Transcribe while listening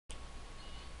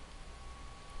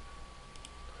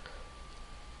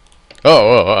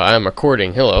I'm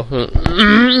recording. Hello.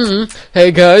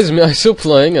 Hey guys, I'm still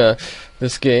playing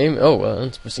this game.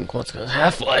 It's Pressing Quantum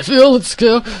Half-Life. Let's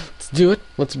go. Let's do it.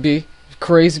 Let's be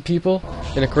crazy people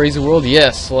in a crazy world.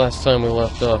 Yes, last time we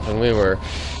left off and we were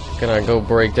gonna go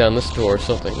break down this door or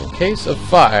something. In case of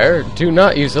fire, do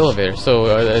not use elevator. So,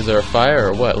 is there a fire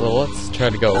or what? Well, let's try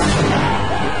to go.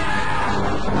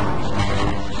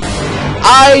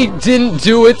 I didn't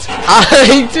do it!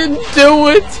 I didn't do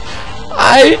it!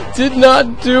 I did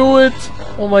not do it!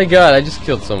 Oh my god, I just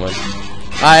killed someone.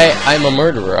 I'm a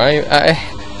murderer. I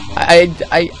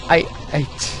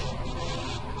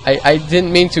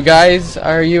didn't mean to, guys.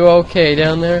 Are you okay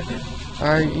down there?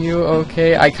 Are you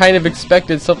okay? I kind of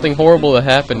expected something horrible to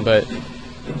happen, but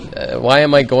why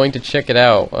am I going to check it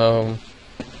out?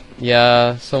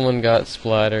 Yeah, someone got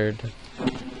splattered.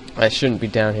 I shouldn't be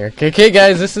down here. Okay,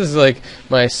 guys, this is like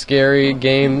my scary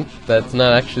game that's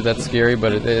not actually that scary,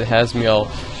 but it has me all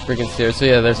freaking scared. So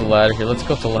yeah, there's a ladder here. Let's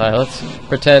go to the ladder. Let's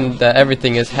pretend that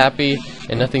everything is happy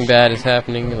and nothing bad is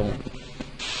happening.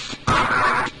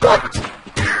 What?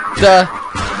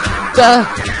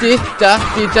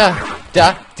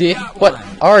 What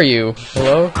are you?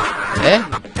 Hello? Eh?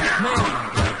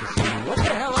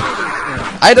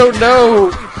 I don't know!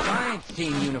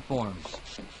 Team uniforms.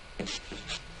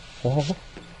 Oh,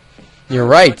 you're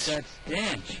right.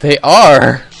 They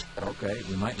are. Okay,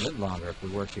 we might live longer if we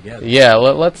work together. Yeah,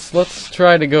 let's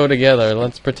try to go together.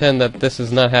 Let's pretend that this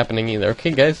is not happening either. Okay,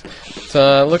 guys.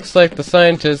 So looks like the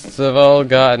scientists have all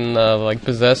gotten like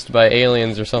possessed by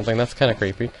aliens or something. That's kind of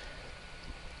creepy.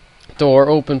 Door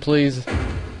open, please.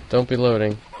 Don't be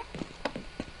loading.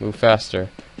 Move faster.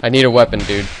 I need a weapon,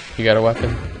 dude. You got a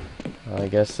weapon? I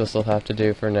guess this will have to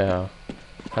do for now.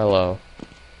 Hello.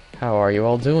 How are you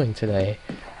all doing today?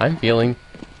 I'm feeling...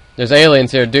 There's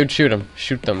aliens here, dude. Shoot them.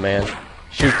 Shoot them, man.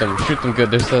 Shoot them. Shoot them good.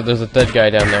 There's a dead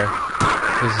guy down there.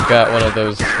 He's got one of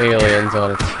those aliens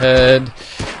on its head.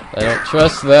 I don't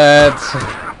trust that.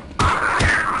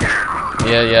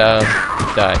 Yeah.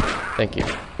 Die. Thank you.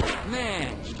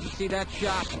 Man, you see that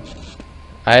shot?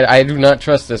 I do not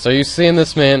trust this. Are you seeing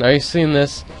this, man? Are you seeing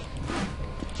this?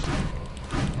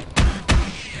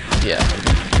 Yeah.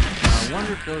 I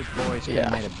wonder if those boys could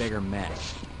have made a bigger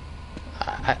mess.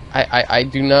 I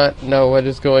do not know what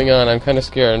is going on. I'm kind of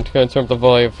scared. I'm going to turn up the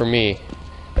volume for me.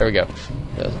 There we go.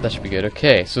 That should be good.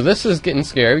 Okay, so this is getting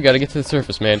scary. We got to get to the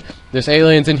surface, man. There's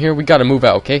aliens in here. We got to move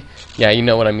out, okay? Yeah, you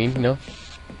know what I mean, you know?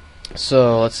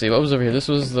 So, let's see. What was over here? This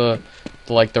was the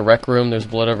rec room. There's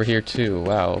blood over here, too.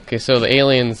 Wow. Okay, so the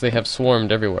aliens, they have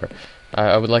swarmed everywhere.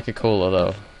 I would like a cola,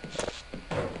 though.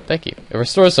 Thank you. It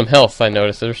restores some health, I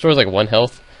noticed. It restores, like, 1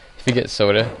 health if you get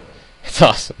soda. It's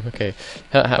awesome. Okay.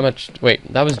 How much...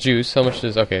 Wait, that was juice. How much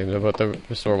is... Okay, about to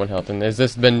restore 1 health. And has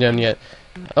this been done yet?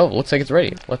 Oh, looks like it's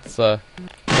ready. Let's, get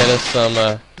us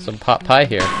some pot pie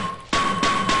here.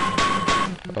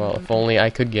 Well, if only I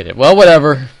could get it. Well,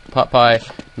 whatever. Pot pie,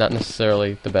 not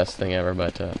necessarily the best thing ever,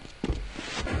 but,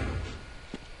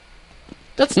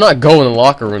 let's not go in the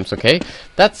locker rooms, okay?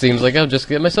 That seems like I'll just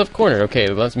get myself cornered. Okay,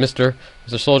 let's Mr.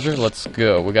 Soldier, let's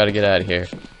go. We gotta get out of here.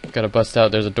 Gotta bust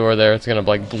out. There's a door there. It's gonna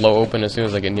like blow open as soon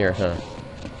as I get near, huh?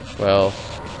 Well,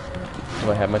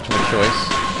 do I have much of a choice?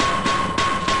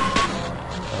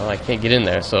 Well, I can't get in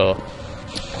there, so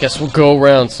I guess we'll go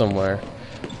around somewhere.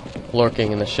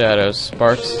 Lurking in the shadows.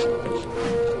 Sparks.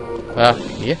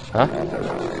 Yeah, huh?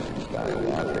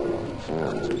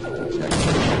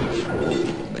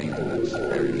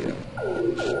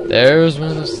 There's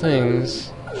one of those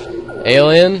things.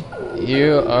 Alien,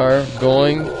 you are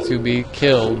going to be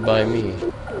killed by me.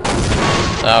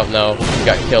 Oh, no. You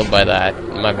got killed by that.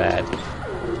 My bad.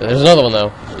 There's another one,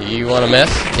 though. You want to mess?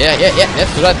 Yeah.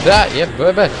 Yep,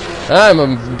 bad. I'm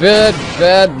a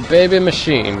bad baby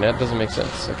machine. That doesn't make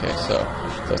sense. Okay, so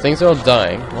things are all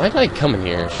dying. Why did I come in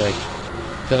here? Like,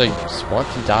 did I just want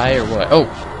to die or what? Oh!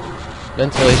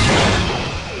 Ventilation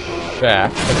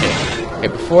shaft. Okay,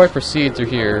 before I proceed through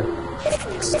here,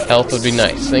 health would be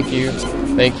nice. Thank you.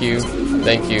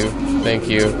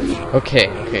 Okay,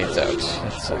 it's out.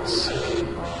 That sucks.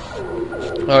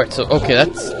 Alright, so, okay,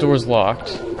 that door's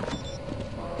locked.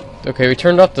 Okay, we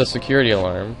turned off the security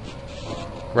alarm.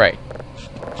 Right.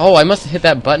 Oh, I must have hit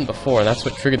that button before, and that's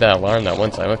what triggered that alarm that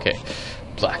one time. Okay.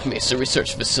 Black Mesa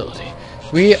Research Facility.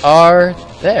 We are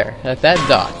there, at that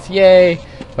dot. Yay!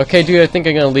 Okay, dude, I think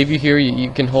I'm gonna leave you here. You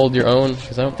can hold your own,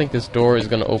 because I don't think this door is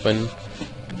gonna open.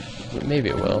 Maybe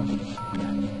it will.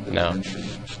 No.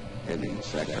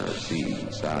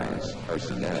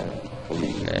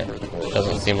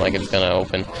 Doesn't seem like it's gonna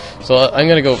open. So I'm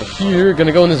gonna go over here,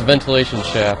 gonna go in this ventilation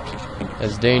shaft.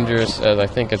 As dangerous as I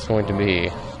think it's going to be.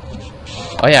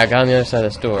 Oh yeah, I got on the other side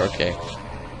of this door. Okay.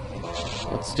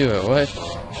 Let's do it. What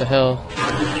the hell?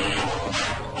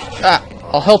 Ah!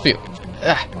 I'll help you.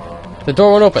 Ah! The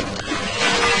door won't open.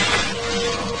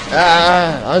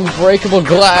 Ah! Unbreakable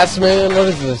glass, man. What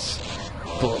is this?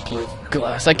 Bulletproof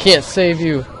glass. I can't save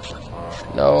you.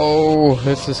 No,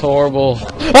 this is horrible.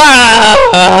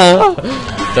 Ah!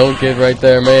 Don't get right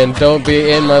there, man. Don't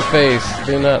be in my face.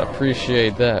 Do not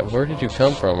appreciate that. Where did you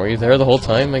come from? Were you there the whole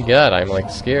time? My god, I'm like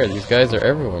scared. These guys are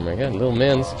everywhere. My god, little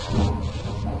mans.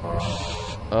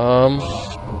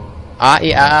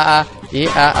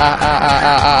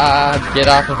 Get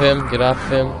off of him. Get off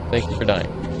of him. Thank you for dying.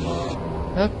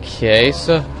 Okay,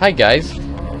 so, hi guys.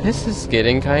 This is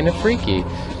getting kind of freaky.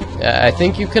 I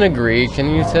think you can agree.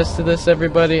 Can you attest to this,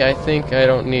 everybody? I think I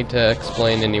don't need to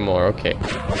explain anymore. Okay.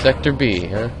 Sector B,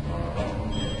 huh?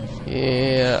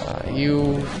 Yeah,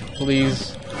 you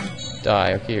please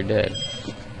die. Okay, you're dead.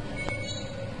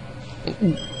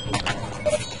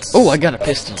 Oh, I got a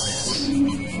pistol. Yes.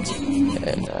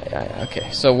 And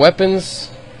okay, so weapons,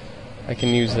 I can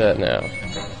use that now.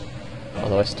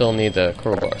 Although I still need the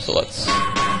crowbar, so let's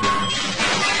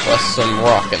bust some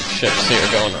rocket ships here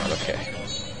going on. Okay.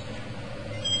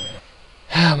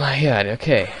 Oh my god,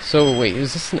 okay. So wait,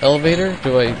 is this an elevator?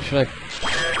 Do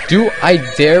I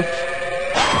dare?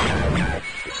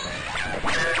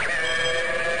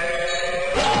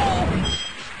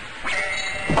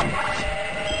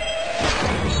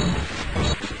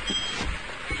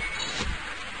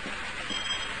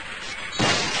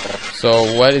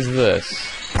 So what is this?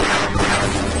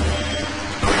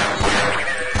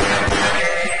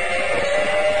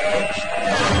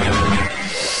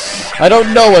 I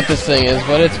don't know what this thing is,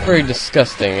 but it's pretty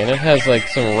disgusting, and it has like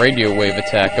some radio wave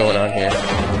attack going on here.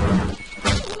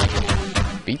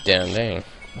 Beat down, dang.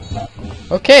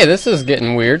 Okay, this is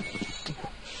getting weird.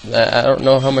 I don't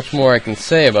know how much more I can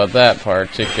say about that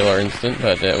particular instant,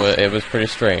 but it was pretty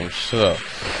strange. So,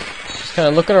 just kind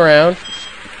of looking around.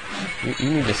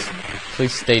 You need to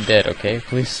please stay dead, okay?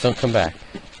 Please don't come back.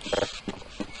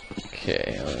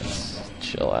 Okay, let's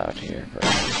chill out here for a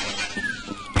minute.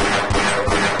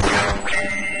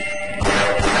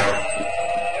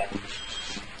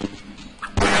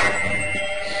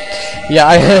 Yeah,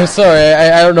 I'm sorry,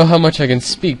 I don't know how much I can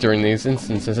speak during these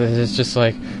instances. It's just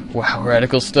like, wow,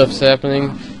 radical stuff's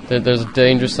happening. There's a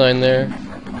danger sign there.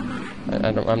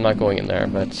 I'm not going in there,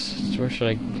 but where should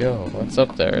I go? What's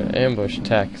up there? Ambush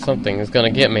attack. Something is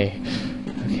gonna get me.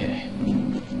 Okay.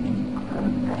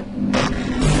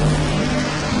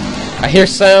 I hear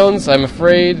sounds. I'm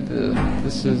afraid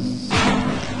this is...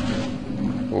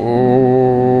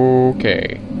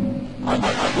 Okay.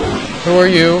 Who are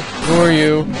you? Who are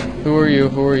you? Who are you?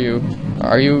 Who are you?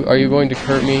 Are you going to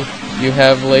hurt me? You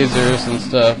have lasers and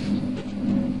stuff.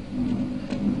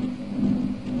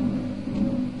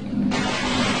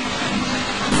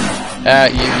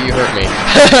 You hurt me.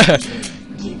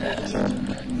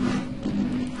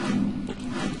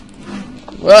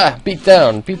 Ah, beat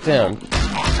down, beat down,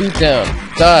 beat down.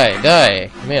 Die, die.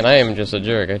 Man, I am just a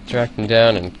jerk. I tracked him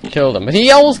down and killed him. But he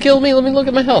almost killed me. Let me look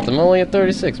at my health. I'm only at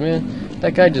 36, man.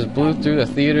 That guy just blew through the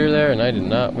theater there, and I did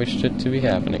not wish it to be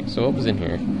happening. So what was in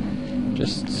here?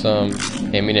 Just some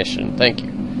ammunition. Thank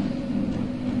you.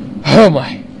 Oh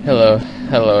my. Hello.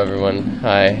 Hello, everyone.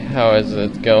 Hi. How is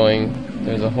it going?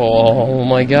 There's a hole. Oh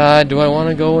my god. Do I want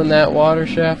to go in that water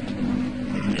shaft?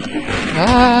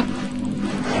 Ah!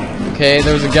 Okay,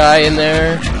 there was a guy in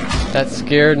there. That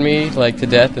scared me, like, to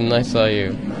death, and I saw you.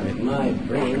 With my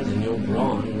brains and your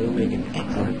brawn, we'll make an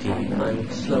excellent team.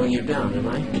 I'm slowing you down, am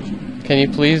I? Can you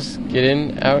please get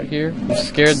in out here? You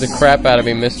scared the crap out of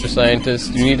me, Mr.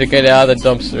 Scientist. You need to get out of the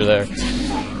dumpster there.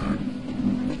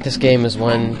 This game is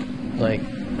one, like...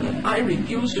 I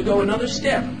refuse to go another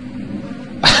step.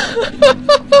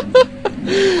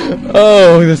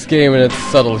 Oh, this game and its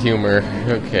subtle humor.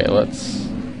 Okay, let's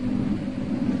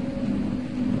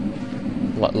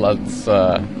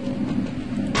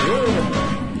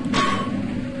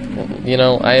you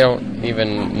know, I don't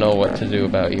even know what to do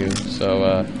about you,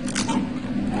 so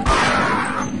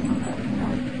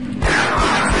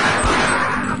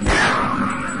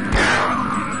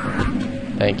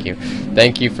thank you.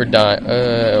 Thank you for dying.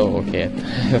 Okay.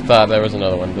 I thought there was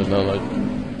another one. There's another.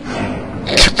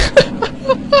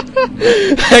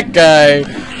 That guy.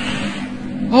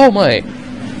 Oh my.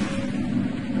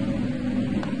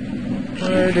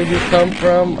 Where did you come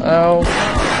from? Ow.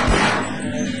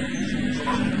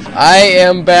 I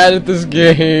am bad at this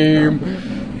game.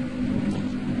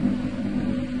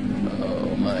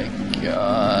 Oh my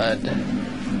god.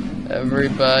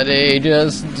 Everybody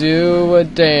just do a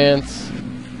dance.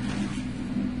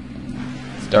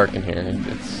 dark in here.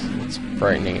 It's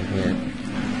frightening in here.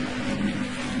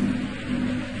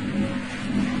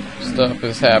 Stuff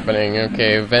is happening.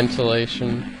 Okay,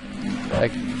 ventilation.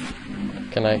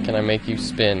 Can I make you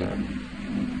spin?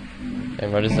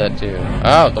 And what does that do?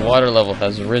 Oh, the water level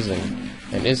has risen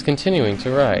and is continuing to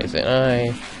rise, and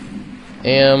I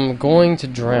am going to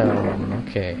drown.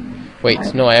 Okay.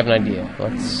 Wait, no, I have an idea.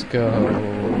 Let's go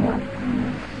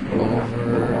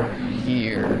over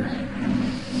here.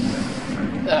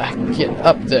 Get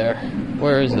up there.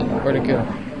 Where is it? Where'd it go?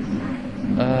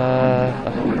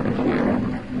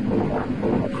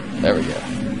 Here. There we go.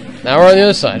 Now we're on the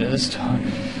other side of this door.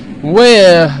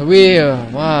 Where we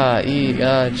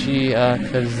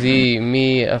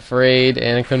me afraid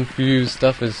and confused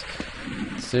stuff is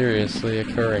seriously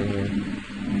occurring here.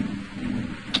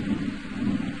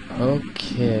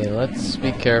 Okay, let's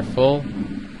be careful.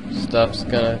 Stuff's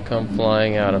gonna come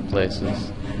flying out of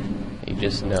places. You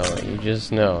just know it. You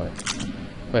just know it.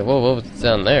 Wait, what's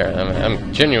down there?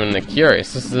 I'm genuinely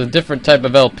curious. This is a different type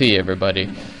of LP, everybody.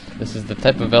 This is the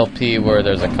type of LP where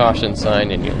there's a caution sign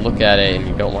and you look at it and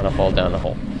you don't want to fall down a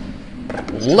hole.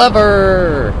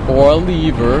 Lever! Or a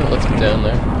lever. Let's get down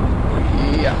there.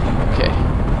 Yeah, okay.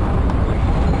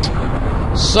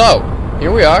 So,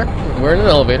 here we are. We're in an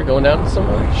elevator going down some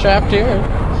shaft here.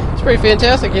 It's pretty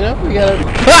fantastic, you know? We gotta...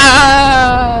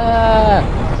 Ah!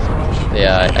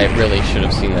 Yeah, I really should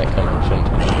have seen that coming, shouldn't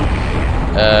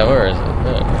I? Where is it?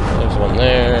 There's one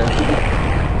there.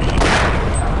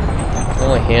 I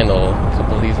can only handle a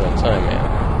couple of these at a time, man.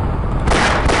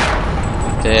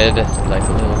 Dead, like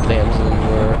the little damsel you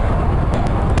were.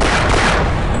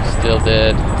 Still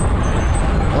dead.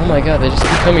 Oh my god, they just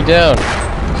keep coming down.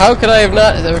 How could I have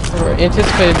not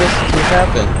anticipated this to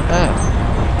happen? Ah.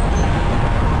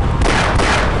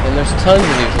 And there's tons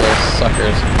of these little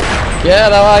suckers.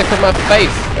 Get away from my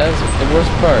face! That's the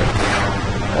worst part.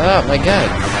 Oh my god.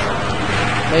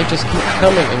 They just keep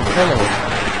coming and coming.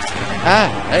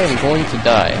 Ah! I am going to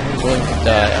die. I am going to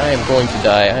die. I am going to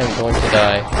die. I am going to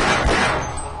die.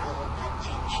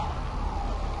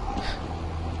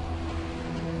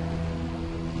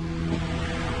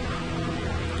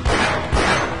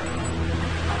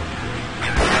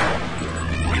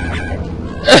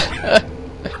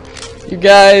 You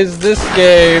guys, this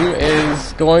game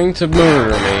is going to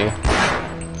murder me.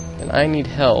 And I need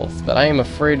health, but I am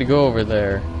afraid to go over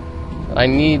there. But I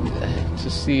need to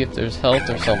see if there's health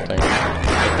or something.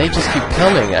 But they just keep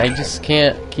coming. I just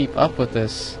can't keep up with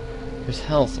this. There's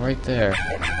health right there.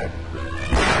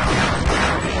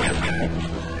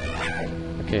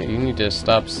 Okay, you need to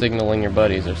stop signaling your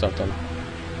buddies or something.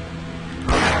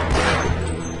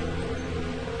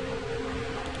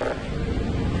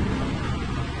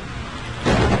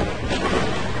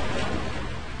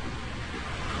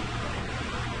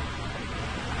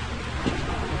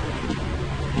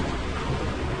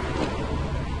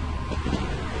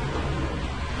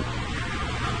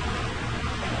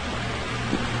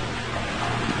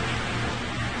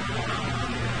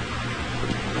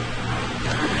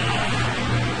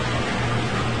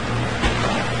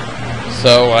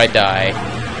 So I die.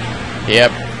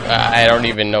 Yep, I don't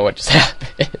even know what just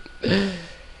happened.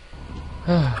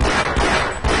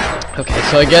 Okay,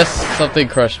 so I guess something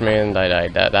crushed me and I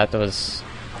died. That was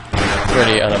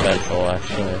pretty uneventful,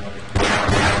 actually.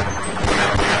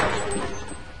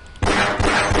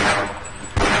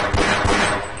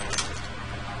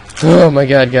 Oh my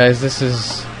god, guys, this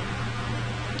is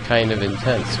kind of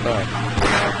intense. Fuck.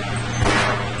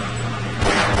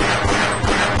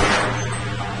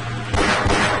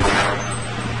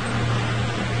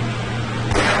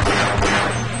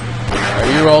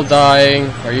 Are you all dying?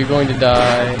 Are you going to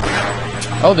die?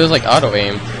 Oh, there's like auto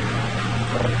aim.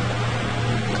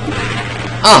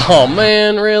 Oh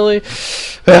man, really?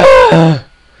 Death,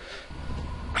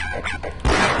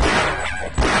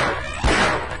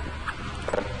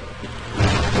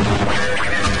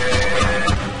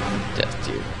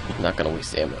 dude. I'm not gonna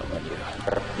waste ammo on you.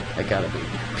 I gotta be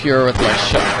pure with my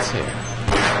shots here.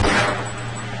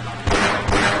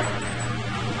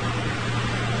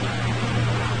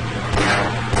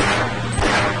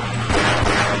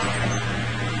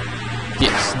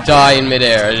 Die in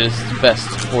midair. It is best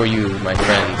for you, my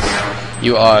friends.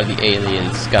 You are the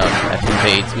alien scum that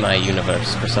invades my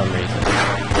universe for some reason.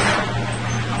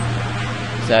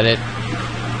 Is that it?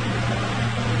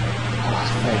 Oh,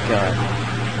 thank God.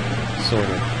 Sort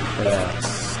of. For now.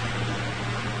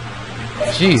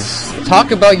 Jeez.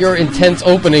 Talk about your intense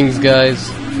openings,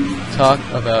 guys. Talk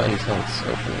about intense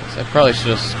openings. I probably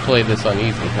should have played this on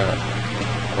easy, huh?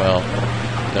 Well,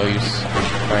 no use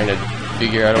trying to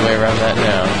figure out a way around that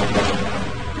now.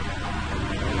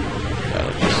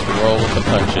 Gotta just roll with with the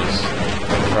punches.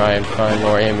 Try and find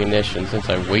more ammunition since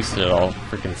I wasted it all,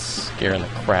 freaking scaring the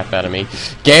crap out of me.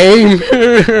 Game!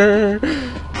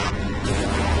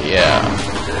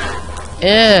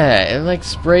 Yeah, it like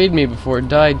sprayed me before it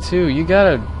died too. You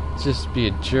gotta just be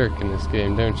a jerk in this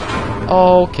game, don't you?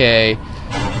 Okay.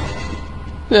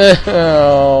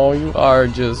 Oh, you are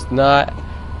just not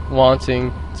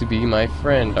wanting to be my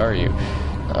friend, are you?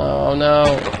 Oh no.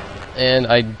 And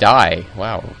I die.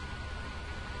 Wow.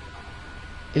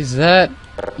 Is that...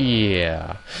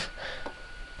 yeah.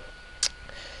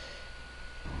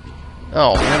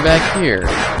 Oh, I'm back here.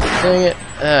 Dang it.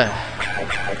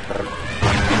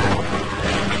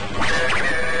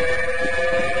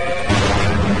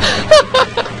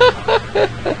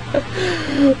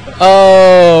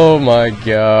 Oh my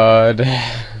god.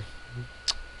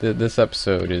 This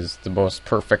episode is the most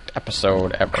perfect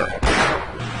episode ever.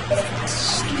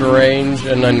 Strange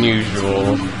and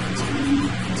unusual.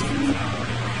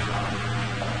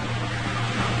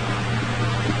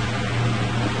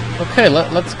 Okay,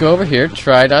 let's go over here.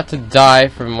 Try not to die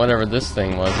from whatever this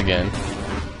thing was again.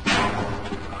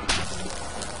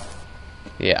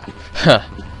 Yeah.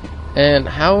 And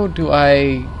how do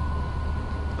I...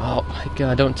 oh my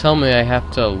god, don't tell me I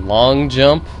have to long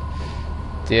jump.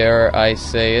 Dare I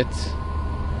say it?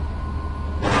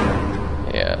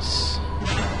 Yes.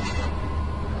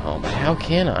 Oh, but how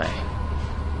can I?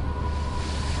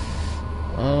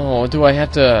 Oh, do I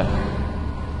have to...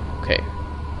 okay.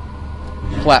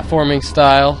 Platforming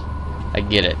style. I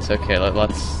get it. Okay,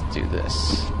 let's do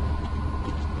this.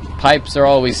 Pipes are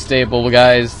always stable,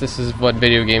 guys. This is what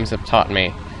video games have taught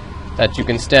me. That you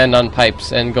can stand on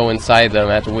pipes and go inside them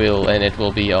at will, and it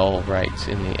will be alright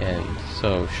in the end.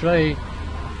 So, should I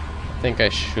think I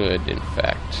should, in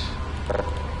fact.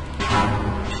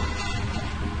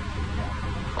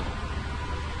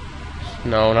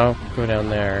 No, go down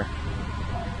there.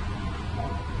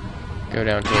 Go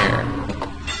down here.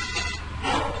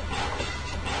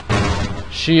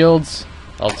 Shields,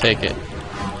 I'll take it.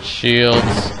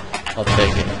 Shields, I'll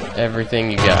take it. Everything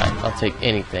you got, I'll take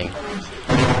anything.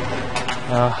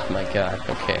 Oh my god,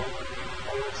 okay.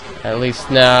 At least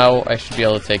now I should be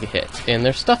able to take a hit. And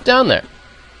there's stuff down there.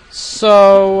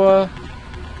 So,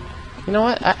 you know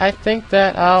what? I think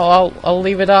that I'll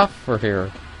leave it off for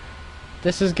here.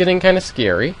 This is getting kind of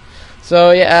scary. So,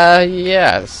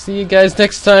 yeah. See you guys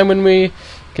next time when we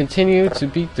continue to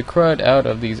beat the crud out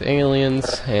of these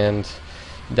aliens and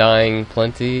dying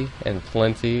plenty and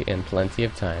plenty and plenty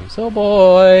of times. Oh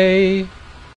boy!